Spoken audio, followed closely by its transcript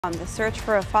The search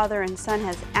for a father and son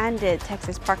has ended.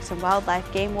 Texas Parks and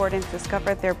Wildlife game wardens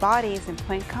discovered their bodies in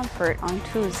Point Comfort on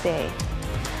Tuesday.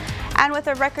 And with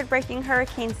a record-breaking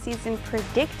hurricane season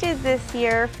predicted this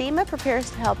year, FEMA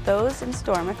prepares to help those in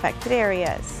storm-affected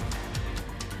areas.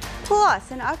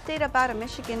 Plus, an update about a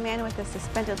Michigan man with a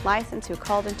suspended license who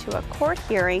called into a court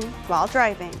hearing while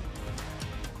driving.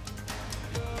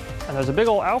 And there's a big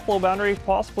old outflow boundary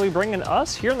possibly bringing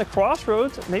us here in the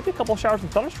crossroads. Maybe a couple showers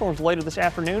and thunderstorms later this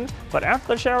afternoon. But after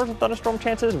the showers and thunderstorm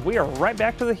chances, we are right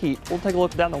back to the heat. We'll take a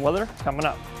look at that in the weather coming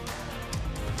up.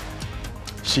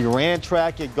 She ran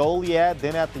track at Goliad,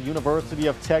 then at the University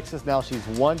of Texas. Now she's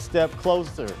one step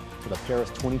closer to the Paris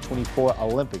 2024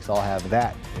 Olympics. I'll have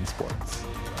that in sports.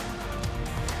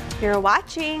 You're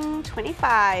watching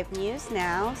 25 News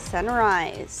Now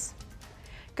Sunrise.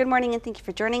 Good morning and thank you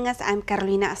for joining us. I'm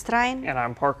Carolina Astrain. And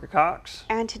I'm Parker Cox.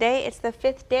 And today it's the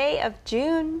 5th day of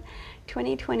June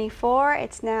 2024.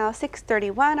 It's now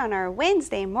 6:31 on our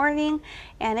Wednesday morning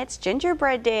and it's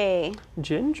Gingerbread Day.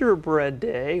 Gingerbread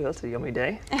Day, that's a yummy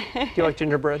day. Do you like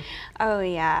gingerbread? Oh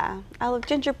yeah, I love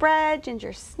gingerbread,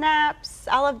 ginger snaps,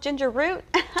 I love ginger root.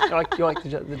 you like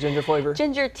the ginger flavor?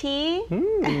 Ginger tea.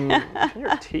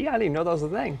 Ginger tea? I didn't even know that was a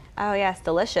thing. Oh yeah, it's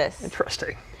delicious.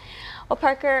 Interesting. Well,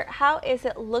 Parker, how is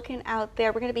it looking out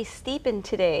there? We're going to be steeping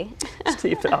today.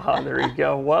 Steeped, there you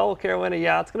go. Well, Carolina,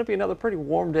 yeah, it's going to be another pretty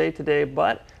warm day today,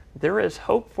 but there is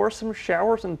hope for some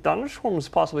showers and thunderstorms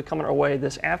possibly coming our way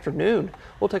this afternoon.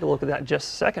 We'll take a look at that in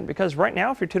just a second, because right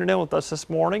now, if you're tuning in with us this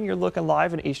morning, you're looking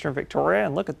live in eastern Victoria,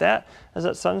 and look at that, as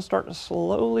that sun's starting to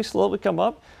slowly come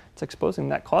up. It's exposing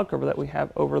that cloud cover that we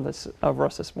have over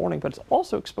us this morning, but it's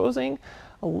also exposing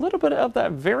a little bit of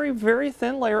that very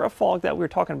thin layer of fog that we were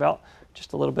talking about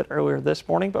just a little bit earlier this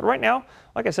morning. But right now,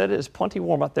 like I said, it is plenty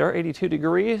warm out there, 82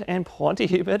 degrees and plenty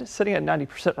humid, sitting at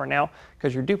 90% right now,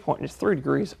 because your dew point is 3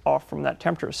 degrees off from that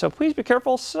temperature. So please be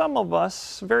careful. Some of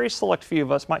us, very select few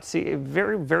of us, might see a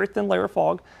very thin layer of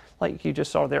fog like you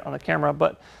just saw there on the camera,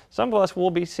 but some of us will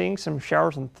be seeing some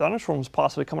showers and thunderstorms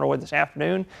possibly coming our way this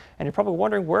afternoon, and you're probably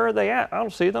wondering, where are they at? I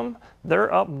don't see them.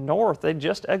 They're up north. They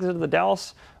just exited the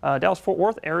Dallas-Fort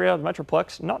Worth area of the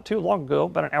Metroplex not too long ago,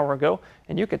 about an hour ago,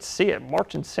 and you could see it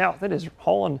marching south. It is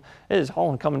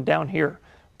hauling coming down here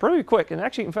pretty quick. And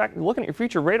actually, in fact, looking at your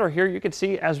future radar here, you can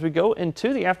see as we go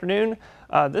into the afternoon,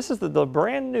 this is the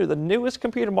brand new, the newest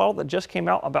computer model that just came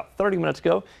out about 30 minutes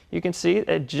ago. You can see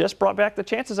it just brought back the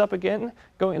chances up again.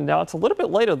 Going now, it's a little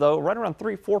bit later though, right around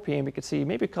 3-4 p.m. You can see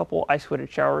maybe a couple isolated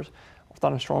showers or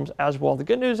thunderstorms as well. The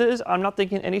good news is I'm not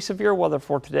thinking any severe weather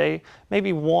for today.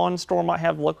 Maybe one storm might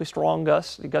have locally strong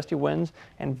gusty winds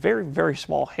and very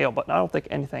small hail, but I don't think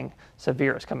anything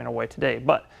severe is coming our way today.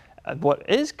 But what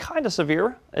is kind of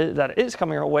severe that is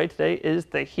coming our way today is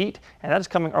the heat, and that is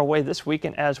coming our way this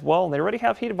weekend as well. And they already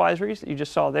have heat advisories that you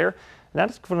just saw there. And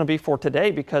that's going to be for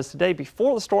today, because today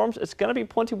before the storms, it's going to be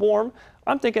plenty warm.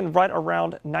 I'm thinking right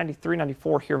around 93,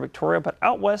 94 here in Victoria, but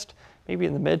out west, maybe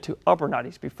in the mid to upper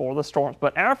 90s before the storms.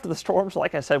 But after the storms,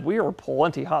 like I said, we are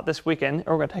plenty hot this weekend. And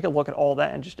we're going to take a look at all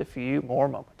that in just a few more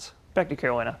moments. Back to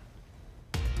Carolina.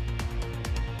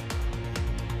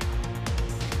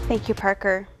 Thank you,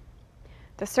 Parker.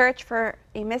 The search for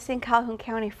a missing Calhoun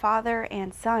County father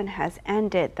and son has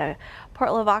ended. The Port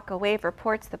Lavaca Wave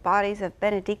reports the bodies of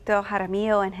Benedicto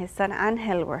Jaramillo and his son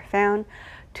Angel were found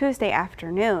Tuesday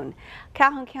afternoon.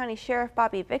 Calhoun County Sheriff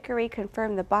Bobby Vickery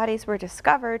confirmed the bodies were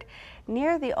discovered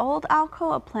near the old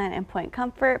Alcoa plant in Point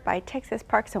Comfort by Texas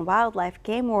Parks and Wildlife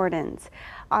game wardens.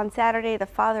 On Saturday, the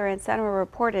father and son were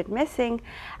reported missing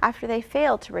after they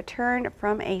failed to return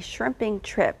from a shrimping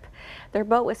trip. Their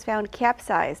boat was found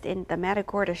capsized in the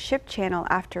Matagorda Ship Channel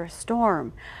after a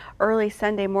storm. Early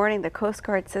Sunday morning, the Coast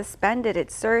Guard suspended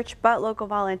its search, but local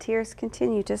volunteers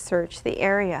continue to search the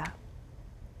area.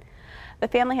 The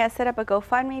family has set up a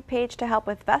GoFundMe page to help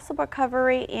with vessel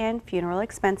recovery and funeral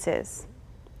expenses.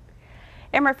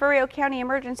 In Refugio County,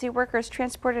 emergency workers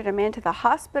transported a man to the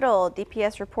hospital.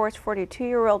 DPS reports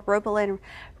 42-year-old Robalyn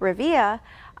Revilla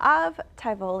of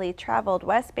Tivoli traveled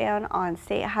westbound on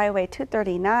State Highway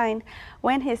 239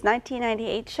 when his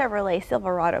 1998 Chevrolet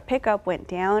Silverado pickup went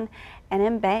down an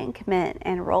embankment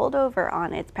and rolled over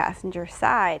on its passenger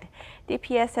side.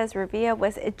 DPS says Revilla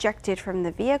was ejected from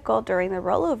the vehicle during the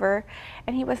rollover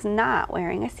and he was not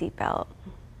wearing a seatbelt.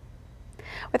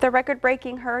 With a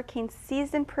record-breaking hurricane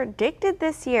season predicted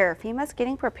this year, FEMA's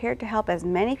getting prepared to help as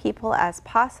many people as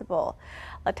possible.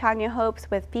 LaTanya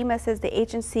Hopes with FEMA says the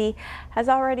agency has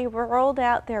already rolled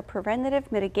out their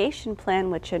preventative mitigation plan,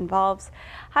 which involves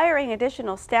hiring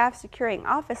additional staff, securing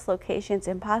office locations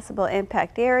in possible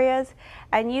impact areas,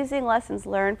 and using lessons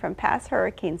learned from past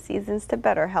hurricane seasons to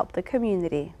better help the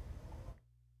community.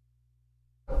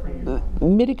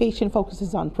 Mitigation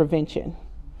focuses on prevention.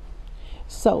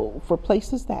 So for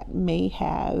places that may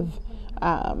have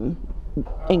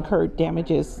incurred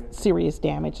damages, serious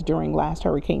damage during last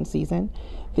hurricane season,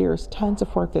 there's tons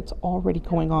of work that's already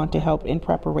going on to help in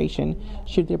preparation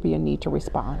should there be a need to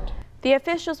respond. The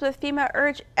officials with FEMA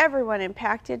urge everyone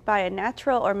impacted by a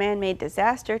natural or man-made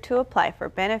disaster to apply for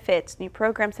benefits. New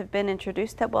programs have been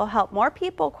introduced that will help more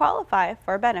people qualify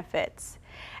for benefits.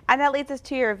 And that leads us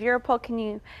to your viewer poll.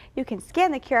 You can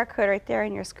scan the QR code right there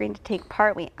on your screen to take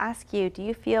part. We ask you, do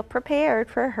you feel prepared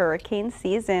for hurricane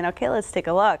season? Okay, let's take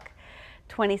a look.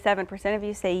 27% of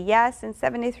you say yes and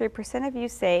 73% of you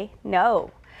say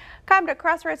no. Come to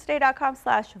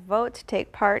crossroadstoday.com/vote to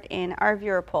take part in our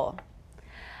viewer poll.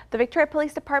 The Victoria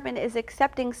Police Department is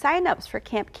accepting sign-ups for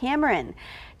Camp Cameron.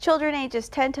 Children ages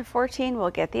 10 to 14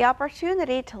 will get the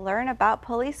opportunity to learn about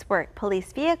police work,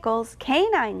 police vehicles,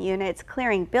 canine units,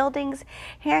 clearing buildings,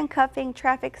 handcuffing,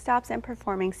 traffic stops, and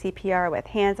performing CPR with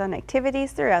hands-on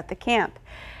activities throughout the camp.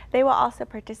 They will also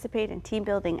participate in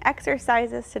team-building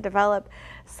exercises to develop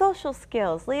social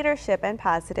skills, leadership, and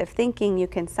positive thinking. You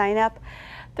can sign up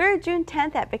through June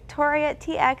 10th at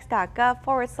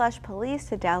victoriatx.gov/police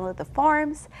to download the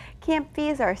forms. Camp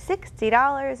fees are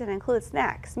 $60 and include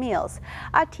snacks, meals,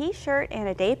 a t-shirt, and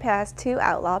a day pass to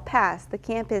Outlaw Pass. The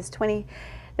camp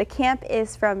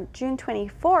is from June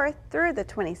 24th through the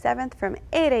 27th from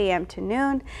 8 a.m. to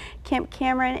noon. Camp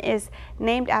Cameron is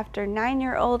named after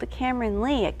 9-year-old Cameron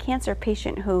Lee, a cancer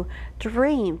patient who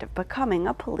dreamed of becoming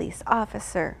a police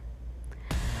officer.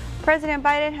 President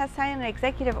Biden has signed an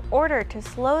executive order to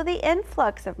slow the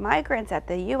influx of migrants at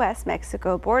the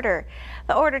U.S.-Mexico border.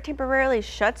 The order temporarily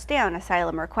shuts down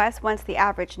asylum requests once the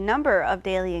average number of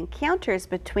daily encounters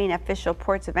between official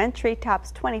ports of entry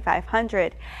tops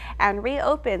 2,500 and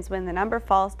reopens when the number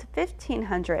falls to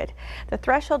 1,500. The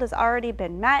threshold has already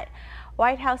been met.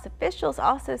 White House officials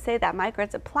also say that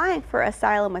migrants applying for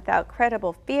asylum without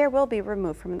credible fear will be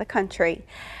removed from the country.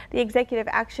 The executive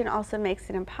action also makes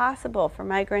it impossible for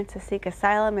migrants to seek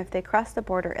asylum if they cross the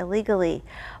border illegally.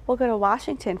 We'll go to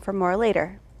Washington for more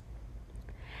later.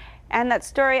 And that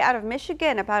story out of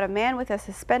Michigan about a man with a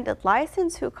suspended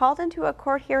license who called into a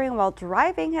court hearing while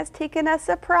driving has taken a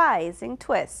surprising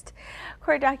twist.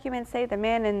 Court documents say the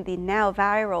man in the now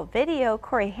viral video,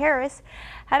 Corey Harris,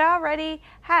 had already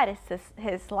had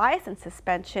his license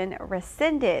suspension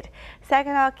rescinded.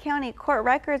 Saginaw County court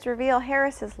records reveal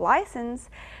Harris's license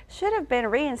should have been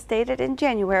reinstated in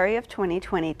January of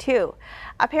 2022.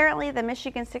 Apparently, the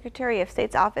Michigan Secretary of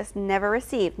State's office never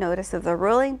received notice of the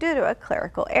ruling due to a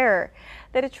clerical error.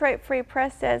 The Detroit Free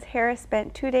Press says Harris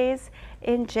spent 2 days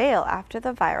in jail after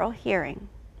the viral hearing.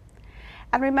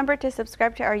 And remember to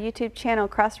subscribe to our YouTube channel,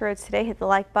 Crossroads Today. Hit the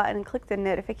like button and click the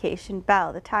notification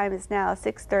bell. The time is now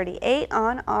 6:38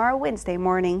 on our Wednesday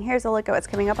morning. Here's a look at what's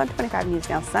coming up on 25 News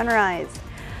Now Sunrise.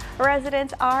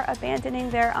 Residents are abandoning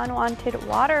their unwanted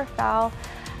waterfowl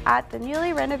at the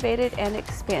newly renovated and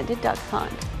expanded duck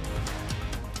pond.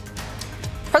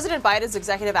 President Biden's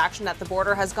executive action at the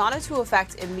border has gone into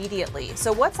effect immediately.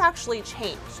 So what's actually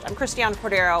changed? I'm Christiane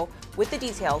Cordero with the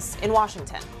details in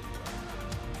Washington.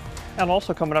 And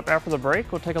also coming up after the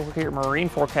break, we'll take a look at your marine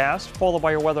forecast, followed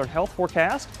by your weather and health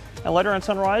forecast. And later on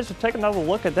Sunrise, we'll take another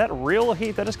look at that real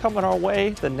heat that is coming our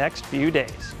way the next few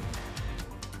days.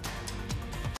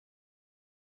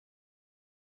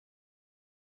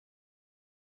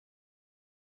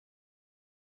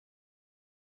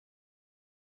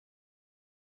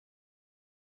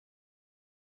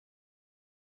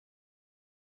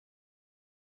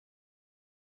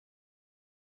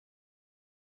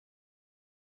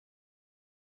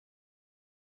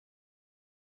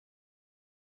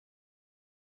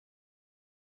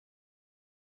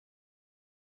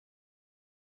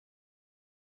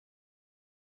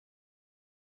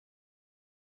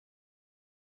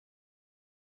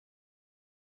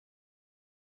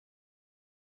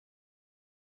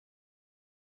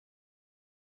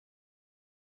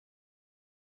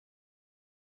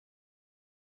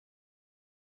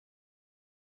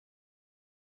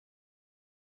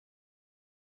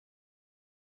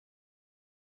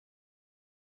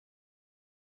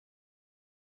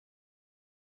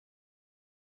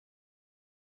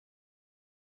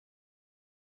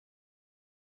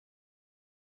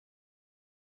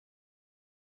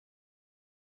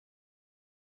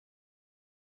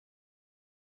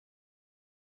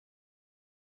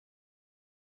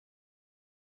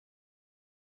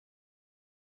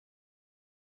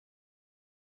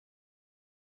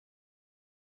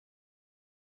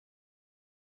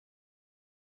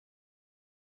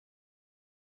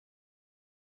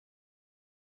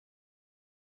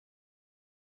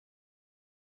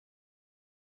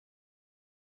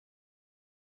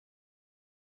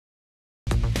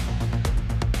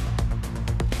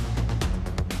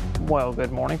 Well,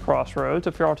 good morning, Crossroads.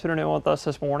 If you're all tuning in with us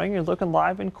this morning, you're looking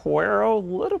live in Cuero. A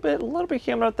little bit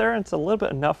humid out there, and it's a little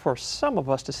bit enough for some of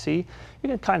us to see. You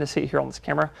can kind of see here on this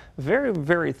camera. Very,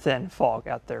 very thin fog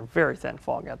out there. Very thin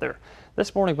fog out there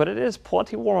this morning, but it is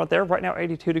plenty warm out there. Right now,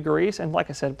 82 degrees, and like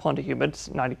I said, plenty humid. It's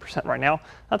 90% right now.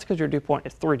 That's because your dew point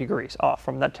is 3 degrees off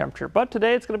from that temperature. But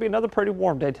today, it's going to be another pretty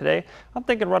warm day today. I'm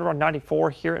thinking right around 94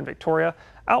 here in Victoria.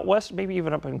 Out west, maybe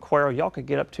even up in Cuero, y'all could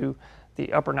get up to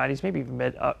the upper 90s, maybe even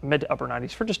mid to upper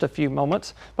 90s for just a few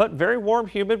moments, but very warm,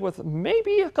 humid with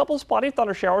maybe a couple of spotty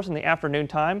thunder showers in the afternoon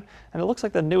time. And it looks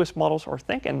like the newest models are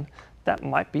thinking that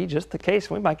might be just the case.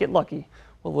 We might get lucky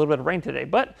with a little bit of rain today,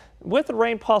 but with the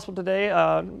rain possible today,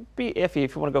 be iffy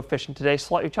if you want to go fishing today.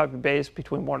 Slightly choppy bays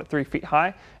between 1 to 3 feet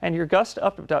high, and your gusts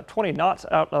up to about 20 knots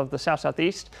out of the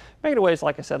south-southeast. Making waves,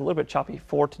 like I said, a little bit choppy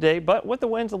for today, but with the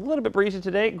winds a little bit breezy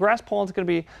today. Grass pollen is going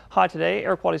to be high today.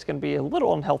 Air quality is going to be a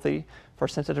little unhealthy for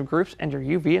sensitive groups, and your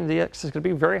UV index is going to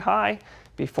be very high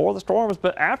before the storms,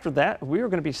 but after that, we are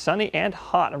going to be sunny and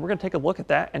hot, and we're going to take a look at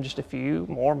that in just a few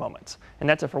more moments. And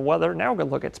that's it for weather. Now we're going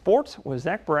to look at sports with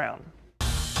Zach Brown.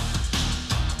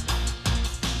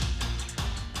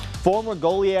 Former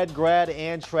Goliad grad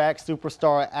and track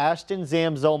superstar Ashton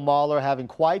Zamzo Mahler having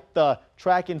quite the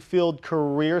track and field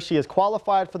career. She has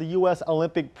qualified for the U.S.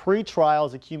 Olympic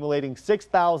pre-trials, accumulating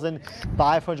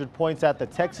 6,500 points at the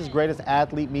Texas Greatest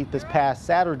Athlete meet this past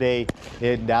Saturday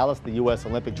in Dallas. The U.S.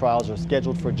 Olympic trials are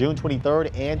scheduled for June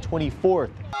 23rd and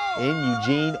 24th in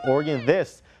Eugene, Oregon.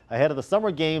 This ahead of the Summer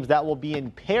Games that will be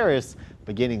in Paris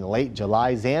beginning late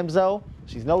July. Zamzo,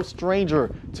 she's no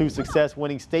stranger to success,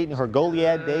 winning state in her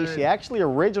Goliad days. She actually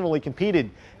originally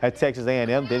competed at Texas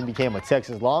A&M, then became a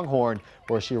Texas Longhorn,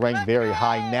 where she ranked very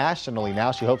high nationally.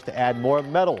 Now she hopes to add more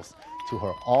medals to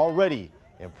her already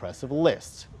impressive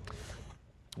list.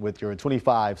 With your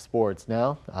 25 sports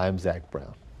now, I'm Zach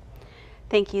Brown.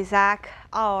 Thank you, Zach.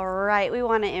 All right, we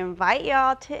want to invite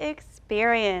y'all to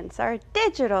experience our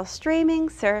digital streaming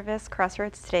service,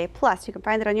 Crossroads Today Plus. You can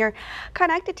find it on your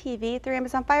connected TV through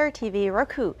Amazon Fire TV,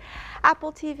 Roku,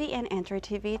 Apple TV, and Android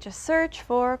TV. Just search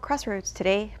for Crossroads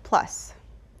Today Plus.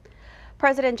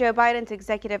 President Joe Biden's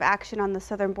executive action on the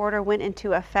southern border went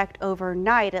into effect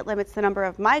overnight. It limits the number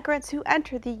of migrants who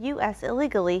enter the U.S.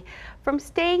 illegally from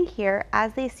staying here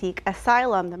as they seek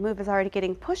asylum. The move is already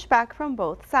getting pushback from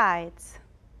both sides.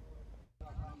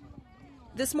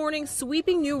 This morning,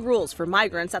 sweeping new rules for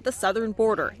migrants at the southern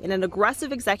border. In an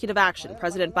aggressive executive action,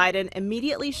 President Biden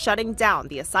immediately shutting down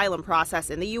the asylum process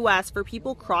in the U.S. for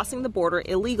people crossing the border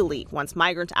illegally, once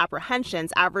migrant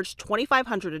apprehensions averaged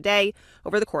 2,500 a day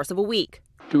over the course of a week.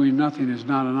 Doing nothing is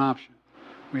not an option.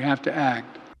 We have to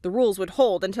act. The rules would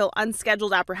hold until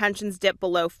unscheduled apprehensions dip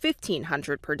below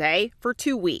 1,500 per day for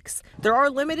 2 weeks. There are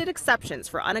limited exceptions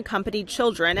for unaccompanied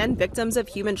children and victims of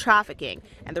human trafficking,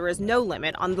 and there is no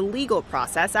limit on the legal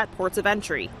process at ports of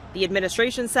entry. The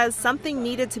administration says something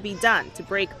needed to be done to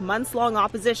break months-long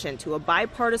opposition to a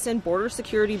bipartisan border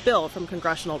security bill from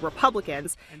congressional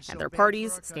Republicans and their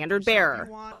party's standard bearer.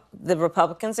 The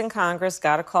Republicans in Congress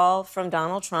got a call from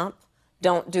Donald Trump,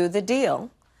 don't do the deal.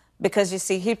 Because, you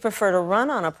see, he'd prefer to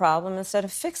run on a problem instead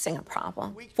of fixing a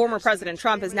problem. Former President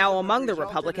Trump is now among the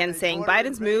Republicans, saying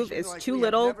Biden's move is too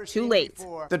little, too late.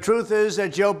 The truth is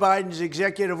that Joe Biden's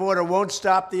executive order won't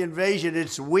stop the invasion.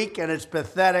 It's weak and it's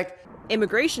pathetic.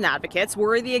 Immigration advocates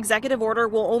worry the executive order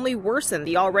will only worsen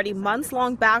the already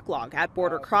months-long backlog at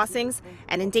border crossings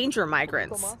and endanger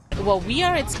migrants. What we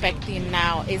are expecting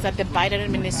now is that the Biden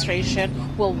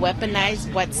administration will weaponize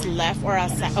what's left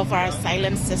of our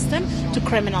asylum system to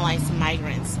criminalize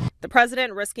migrants. The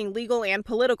president risking legal and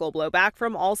political blowback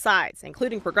from all sides,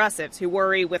 including progressives who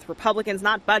worry with Republicans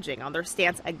not budging on their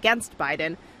stance against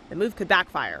Biden, the move could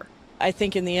backfire. I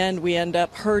think in the end we end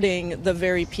up hurting the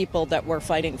very people that we're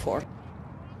fighting for.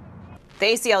 The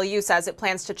ACLU says it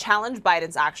plans to challenge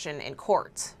Biden's action in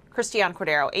court. Christiane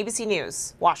Cordero, ABC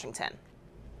News, Washington.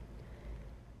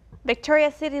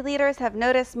 Victoria City leaders have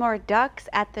noticed more ducks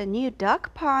at the new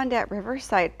duck pond at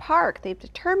Riverside Park. They've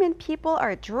determined people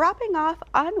are dropping off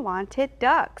unwanted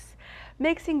ducks.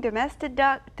 Mixing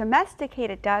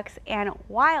domesticated ducks and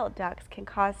wild ducks can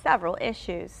cause several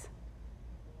issues.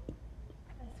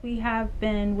 We have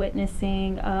been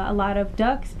witnessing a lot of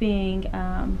ducks being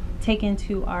taken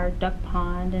to our duck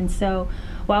pond, and so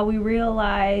while we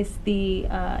realize the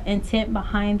intent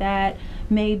behind that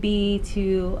may be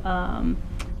to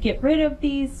get rid of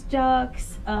these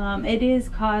ducks, it is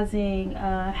causing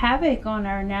havoc on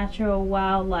our natural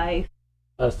wildlife.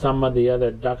 Some of the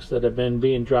other ducks that have been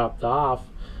being dropped off,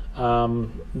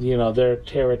 you know, they're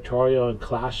territorial and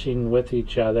clashing with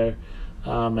each other,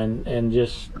 and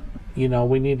just, you know,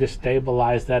 we need to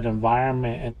stabilize that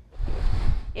environment.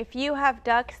 If you have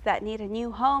ducks that need a new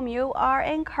home, you are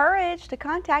encouraged to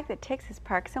contact the Texas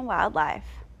Parks and Wildlife.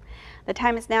 The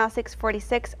time is now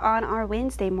 6:46 on our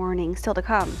Wednesday morning. Still to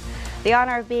come, the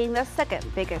honor of being the second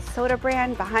biggest soda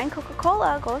brand behind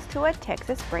Coca-Cola goes to a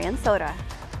Texas brand soda.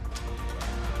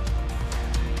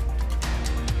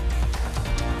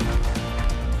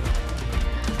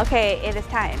 Okay, it is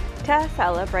time to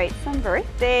celebrate some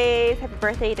birthdays. Happy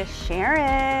birthday to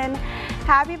Sharon.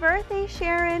 Happy birthday,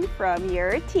 Sharon, from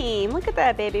your team. Look at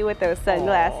that baby with those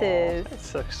sunglasses. Oh, that's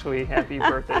so sweet. Happy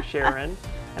birthday, Sharon.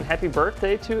 And happy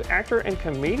birthday to actor and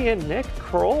comedian Nick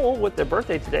Kroll with their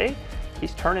birthday today.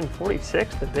 He's turning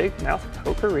 46, the Big Mouth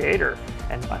co-creator.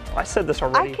 And I said this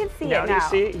already. I can see now, it now. Do you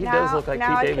see it? He does look like now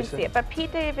Pete I Davidson. Can see it, but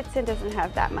Pete Davidson doesn't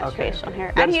have that much facial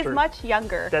hair. That And is he's true. much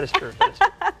younger. That is true. That is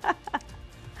true.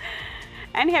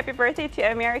 And happy birthday to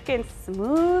American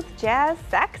smooth jazz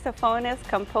saxophonist,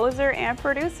 composer, and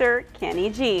producer Kenny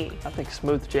G. I think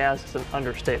smooth jazz is an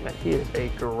understatement. He is a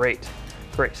great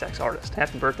sax artist.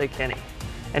 Happy birthday, Kenny.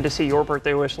 And to see your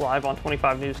birthday wish live on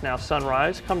 25 News Now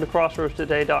Sunrise, come to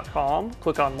crossroadstoday.com,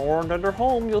 click on More, and under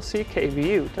Home, you'll see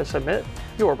KVU to submit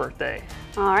your birthday.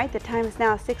 All right, the time is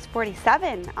now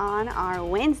 6:47 on our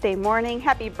Wednesday morning.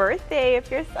 Happy birthday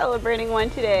if you're celebrating one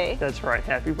today. That's right,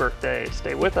 happy birthday.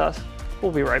 Stay with us.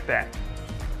 We'll be right back.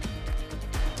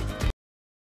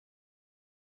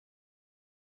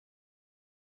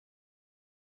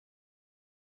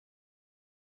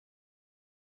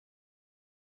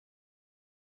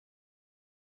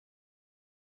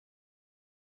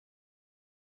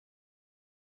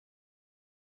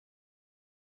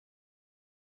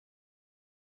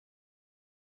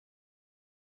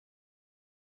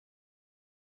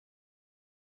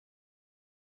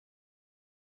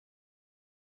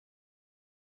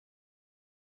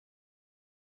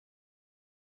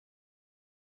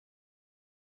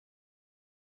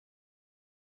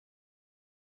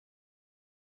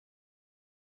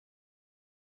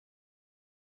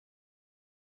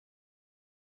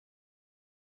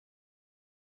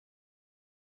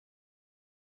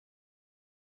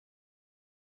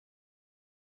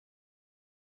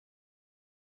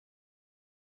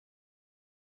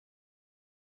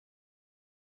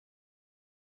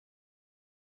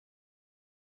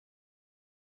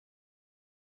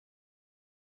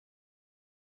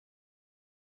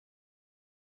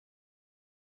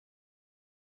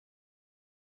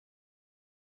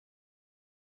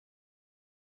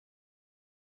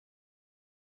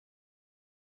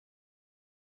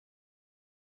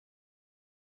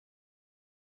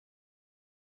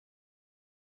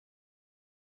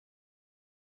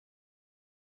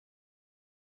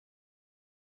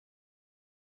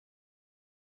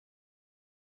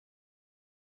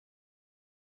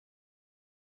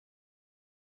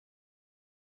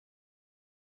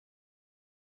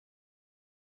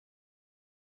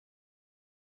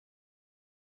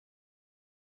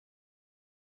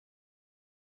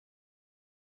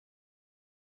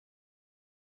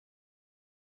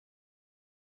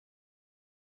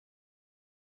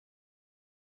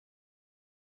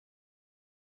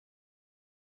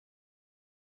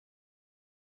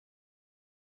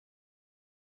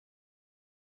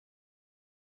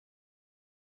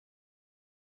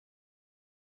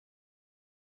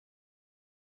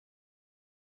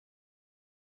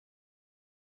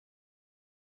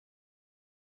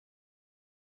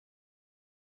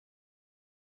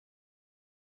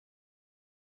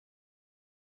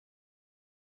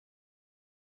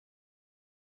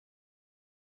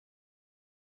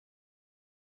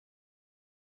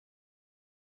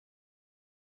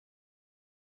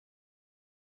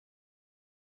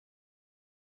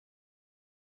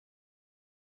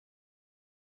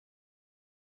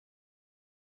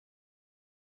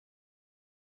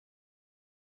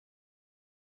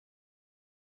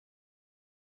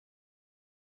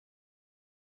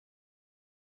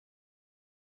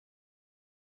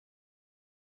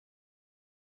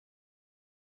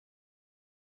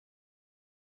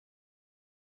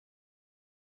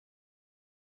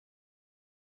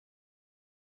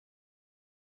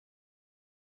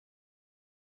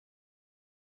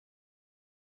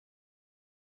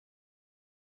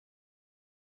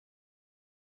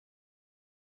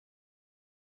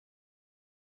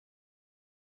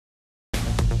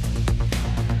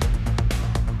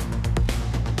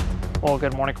 Well,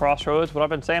 good morning, Crossroads. What I've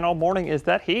been saying all morning is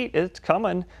that heat is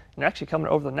coming, and actually coming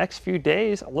over the next few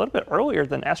days a little bit earlier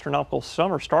than astronomical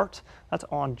summer starts. That's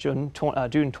on June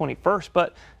 21st,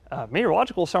 but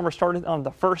meteorological summer started on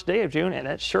the first day of June, and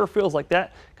it sure feels like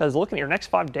that because looking at your next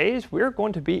 5 days, we're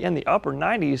going to be in the upper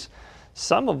 90s.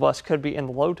 Some of us could be in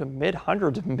the low to mid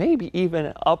hundreds, maybe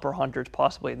even upper hundreds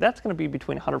possibly. That's going to be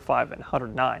between 105 and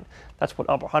 109. That's what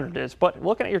upper 100 is. But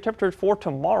looking at your temperatures for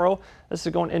tomorrow, this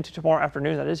is going into tomorrow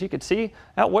afternoon. That is, you can see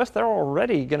out west they're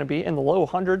already going to be in the low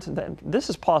hundreds. This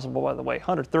is possible, by the way,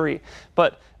 103.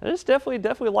 But it is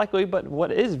definitely likely. But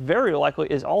what is very likely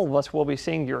is all of us will be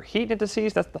seeing your heat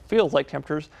indices. That's the field lake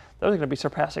temperatures. Those are going to be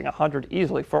surpassing 100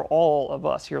 easily for all of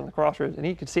us here in the Crossroads. And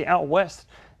you can see out west,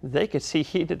 they could see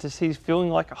heat indices feeling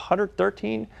like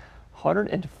 113,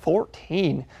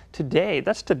 114 today.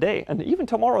 That's today, and even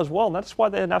tomorrow as well. And that's why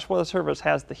the National Weather Service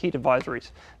has the heat advisories.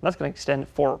 And that's going to extend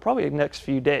for probably the next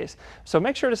few days. So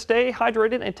make sure to stay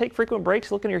hydrated and take frequent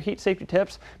breaks. Look at your heat safety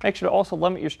tips. Make sure to also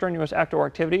limit your strenuous outdoor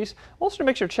activities. Also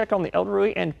make sure to check on the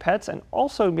elderly and pets, and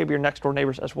also maybe your next door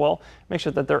neighbors as well. Make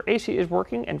sure that their AC is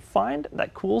working and find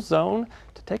that cool zone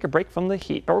to take a break from the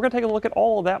heat. But we're going to take a look at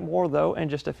all of that more though in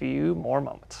just a few more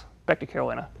moments. Back to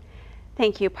Carolina.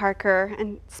 Thank you, Parker.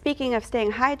 And speaking of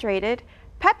staying hydrated,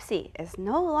 Pepsi is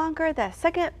no longer the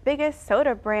second biggest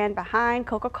soda brand behind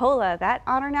Coca-Cola. That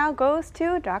honor now goes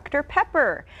to Dr.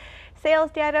 Pepper.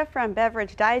 Sales data from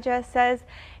Beverage Digest says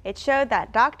it showed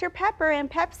that Dr. Pepper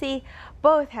and Pepsi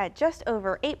both had just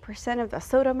over 8% of the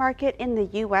soda market in the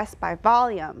U.S. by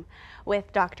volume,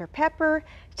 with Dr. Pepper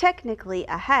technically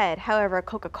ahead. However,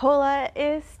 Coca-Cola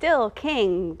is still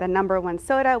king, the #1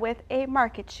 soda, with a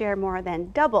market share more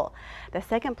than double the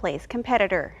second-place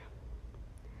competitor.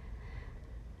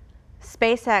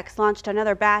 SpaceX launched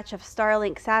another batch of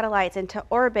Starlink satellites into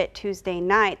orbit Tuesday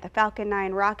night. The Falcon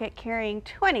 9 rocket carrying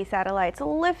 20 satellites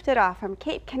lifted off from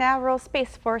Cape Canaveral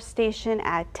Space Force Station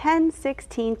at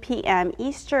 10:16 p.m.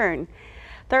 Eastern.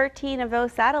 13 of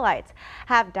those satellites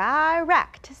have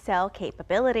direct-to-cell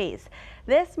capabilities.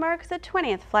 This marks the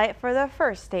 20th flight for the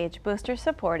first stage booster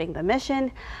supporting the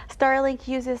mission. Starlink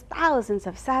uses thousands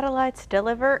of satellites to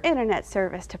deliver internet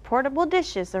service to portable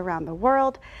dishes around the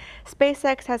world.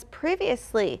 SpaceX has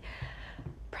previously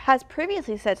said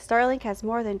Starlink has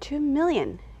more than 2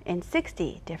 million in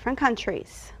 60 different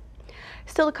countries.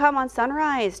 Still to come on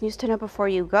Sunrise, news to know before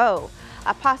you go.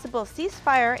 A possible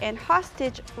ceasefire and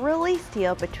hostage release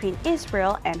deal between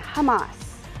Israel and Hamas.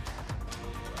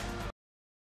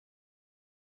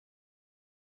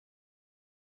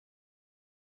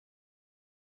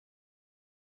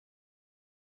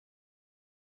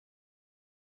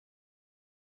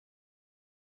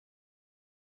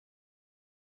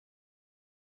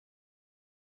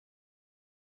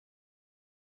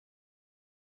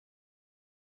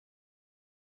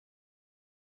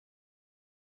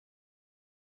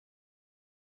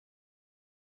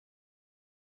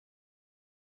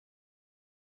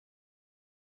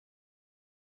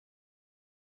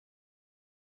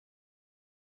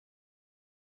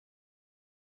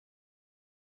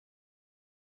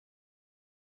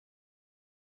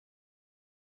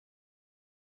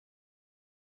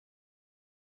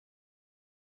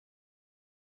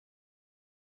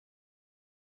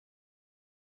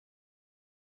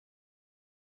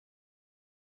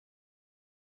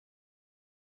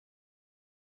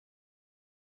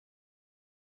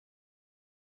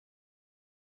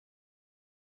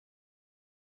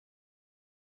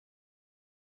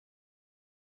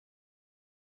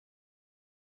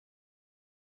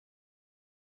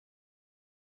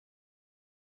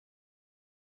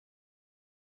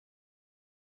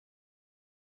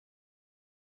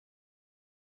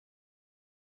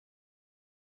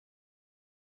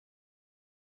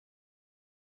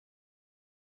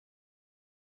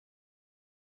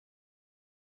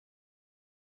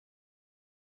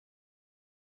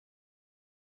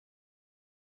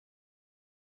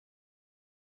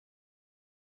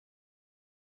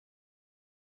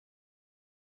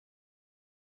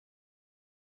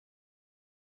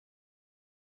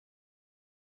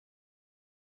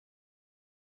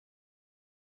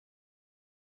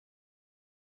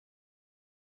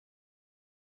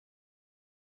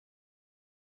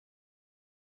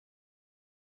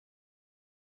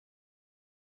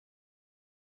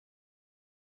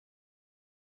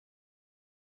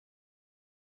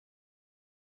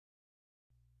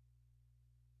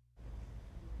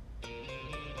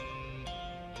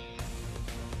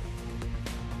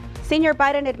 Senior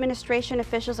Biden administration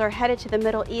officials are headed to the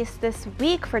Middle East this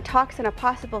week for talks on a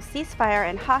possible ceasefire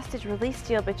and hostage release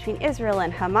deal between Israel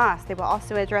and Hamas. They will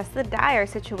also address the dire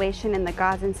situation in the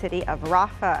Gazan city of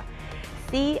Rafah.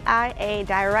 CIA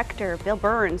Director Bill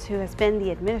Burns, who has been the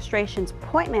administration's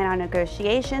point man on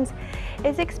negotiations,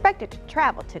 is expected to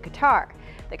travel to Qatar.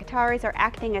 The Qataris are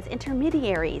acting as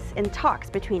intermediaries in talks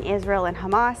between Israel and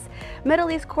Hamas.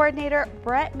 Middle East coordinator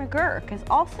Brett McGurk is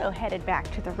also headed back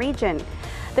to the region.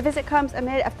 The visit comes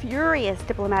amid a furious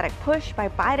diplomatic push by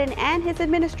Biden and his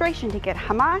administration to get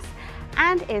Hamas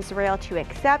and Israel to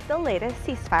accept the latest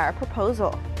ceasefire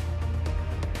proposal.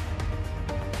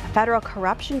 A federal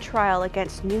corruption trial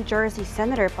against New Jersey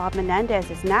Senator Bob Menendez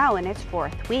is now in its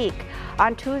 4th week.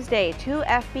 On Tuesday, 2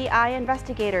 FBI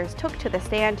investigators took to the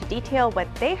stand to detail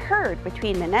what they heard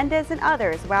between Menendez and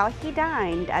others while he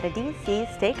dined at a D.C.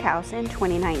 steakhouse in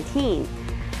 2019.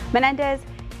 Menendez,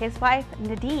 his wife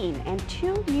Nadine, and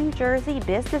 2 New Jersey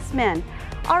businessmen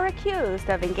are accused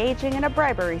of engaging in a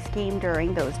bribery scheme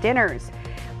during those dinners.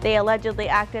 They allegedly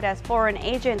acted as foreign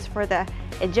agents for the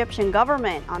Egyptian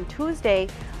government. On Tuesday,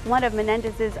 one of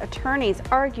Menendez's attorneys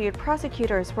argued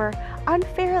prosecutors were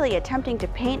unfairly attempting to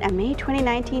paint a May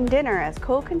 2019 dinner as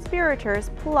co-conspirators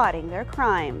plotting their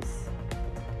crimes.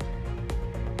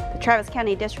 The Travis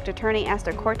County District Attorney asked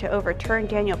a court to overturn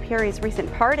Daniel Perry's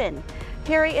recent pardon.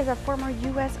 Perry is a former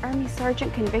U.S. Army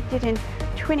sergeant convicted in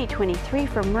 2023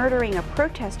 for murdering a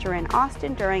protester in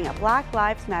Austin during a Black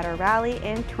Lives Matter rally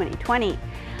in 2020.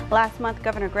 Last month,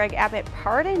 Governor Greg Abbott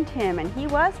pardoned him, and he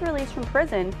was released from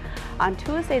prison. On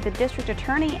Tuesday, the district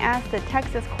attorney asked the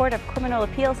Texas Court of Criminal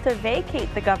Appeals to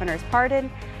vacate the governor's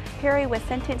pardon. Perry was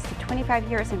sentenced to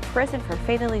 25 years in prison for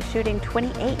fatally shooting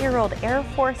 28-year-old Air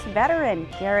Force veteran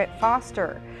Garrett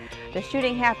Foster. The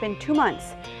shooting happened 2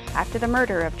 months after the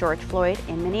murder of George Floyd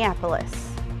in Minneapolis.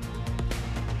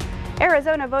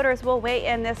 Arizona voters will weigh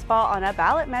in this fall on a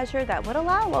ballot measure that would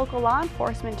allow local law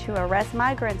enforcement to arrest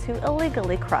migrants who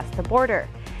illegally cross the border.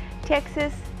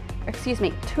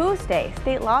 Tuesday,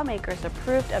 state lawmakers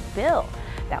approved a bill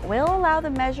that will allow the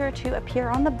measure to appear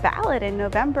on the ballot in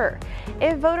November.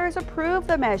 If voters approve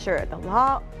the measure,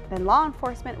 then law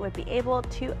enforcement would be able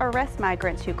to arrest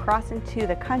migrants who cross into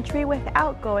the country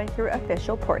without going through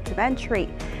official ports of entry.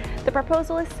 The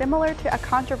proposal is similar to a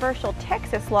controversial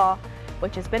Texas law,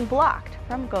 which has been blocked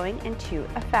from going into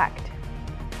effect.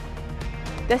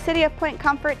 The city of Point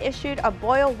Comfort issued a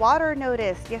boil water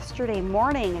notice yesterday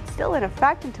morning. It's still in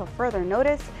effect until further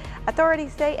notice.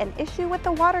 Authorities say an issue with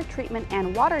the water treatment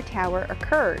and water tower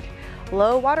occurred.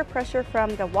 Low water pressure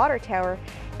from the water tower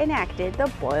enacted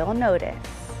the boil notice.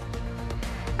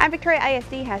 And Victoria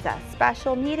ISD has a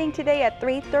special meeting today at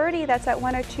 3:30. That's at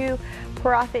 102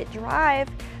 Profit Drive.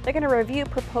 They're going to review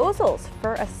proposals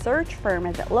for a search firm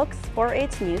as it looks for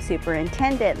its new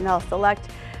superintendent, and they'll select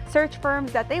search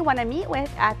firms that they want to meet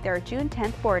with at their June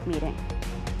 10th board meeting.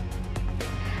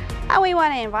 And we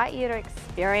want to invite you to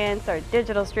experience our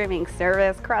digital streaming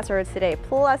service, Crossroads Today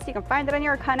Plus. You can find it on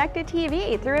your connected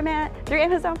TV through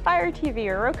Amazon Fire TV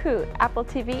or Roku, Apple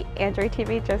TV, Android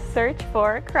TV. Just search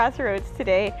for Crossroads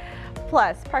Today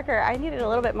Plus. Parker, I needed a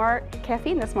little bit more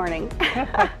caffeine this morning.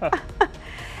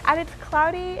 And it's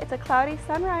cloudy. It's a cloudy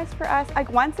sunrise for us.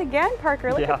 Like once again,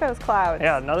 Parker, look at those clouds.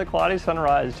 Yeah, another cloudy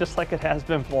sunrise, just like it has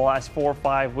been for the last 4 or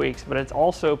 5 weeks. But it's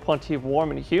also plenty warm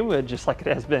and humid, just like it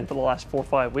has been for the last 4 or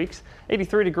 5 weeks.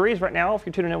 83 degrees right now if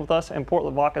you're tuning in with us in Port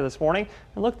Lavaca this morning.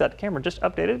 And look, that camera just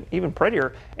updated, even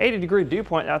prettier. 80-degree dew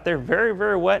point out there, very,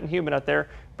 very wet and humid out there,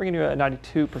 bringing you a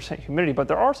 92% humidity. But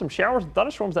there are some showers and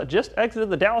thunderstorms that just exited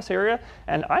the Dallas area,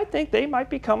 and I think they might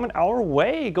be coming our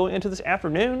way going into this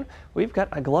afternoon. We've got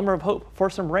a glimmer of hope for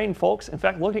some rain, folks. In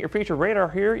fact, looking at your future radar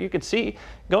here, you can see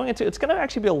going into, it's going to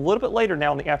actually be a little bit later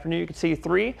now in the afternoon. You can see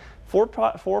 3,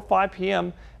 4, 5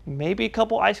 p.m., maybe a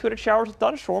couple isolated showers and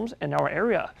thunderstorms in our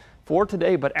area for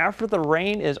today. But after the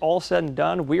rain is all said and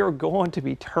done, we are going to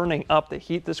be turning up the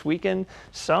heat this weekend.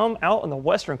 Some out in the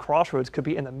western Crossroads could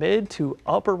be in the mid to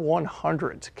upper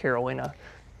 100s, Carolina.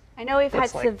 I know we've had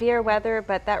severe weather,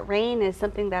 but that rain is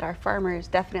something that our farmers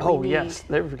definitely need. Oh yes,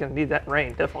 they're going to need that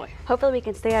rain, definitely. Hopefully we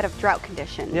can stay out of drought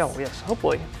conditions. Yeah, yes,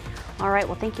 hopefully. All right,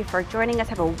 well, thank you for joining us.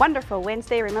 Have a wonderful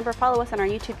Wednesday. Remember, follow us on our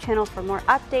YouTube channel for more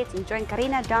updates, and join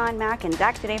Karina, Don, Mac, and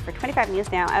Zach today for 25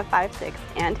 News Now at 5, 6,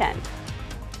 and 10.